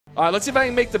All right, let's see if I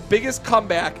can make the biggest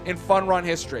comeback in Fun Run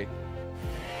history.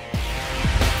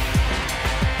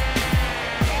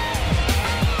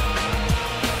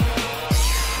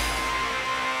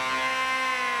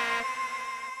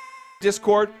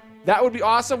 Discord, that would be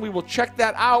awesome. We will check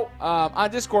that out on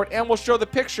Discord, and we'll show the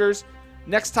pictures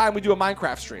next time we do a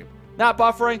Minecraft stream. Not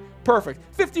buffering. Perfect.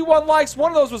 51 likes.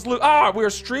 One of those was Luke. Ah, we were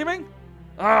streaming?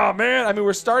 Oh, man. I mean,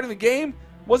 we're starting the game.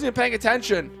 Wasn't even paying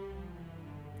attention.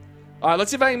 All right,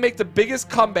 let's see if I can make the biggest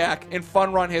comeback in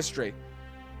Fun Run history.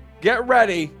 Get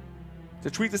ready to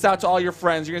tweet this out to all your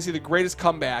friends. You're going to see the greatest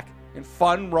comeback in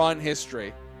Fun Run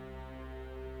history.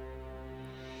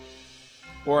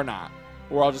 Or not.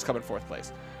 Or I'll just come in 4th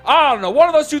place. I don't know. One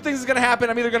of those two things is going to happen.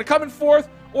 I'm either going to come in 4th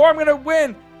or I'm going to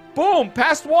win. Boom.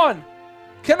 Past 1.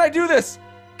 Can I do this?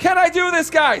 Can I do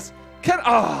this, guys? Can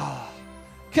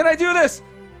I do this?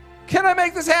 Can I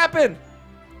make this happen?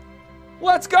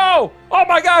 Let's go. Oh,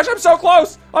 my gosh. I'm so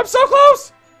close. I'm so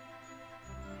close.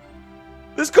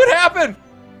 This could happen.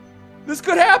 This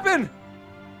could happen.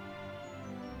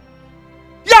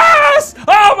 Yes!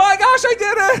 Oh, my gosh. I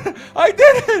did it. I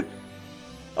did it.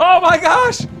 Oh my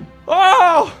gosh!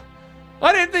 Oh!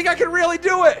 I didn't think I could really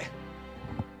do it!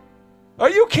 Are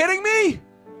you kidding me?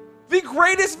 The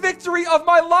greatest victory of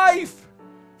my life!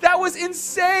 That was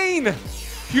insane!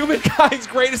 Humankind's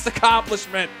greatest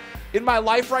accomplishment. In my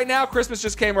life right now, Christmas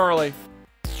just came early.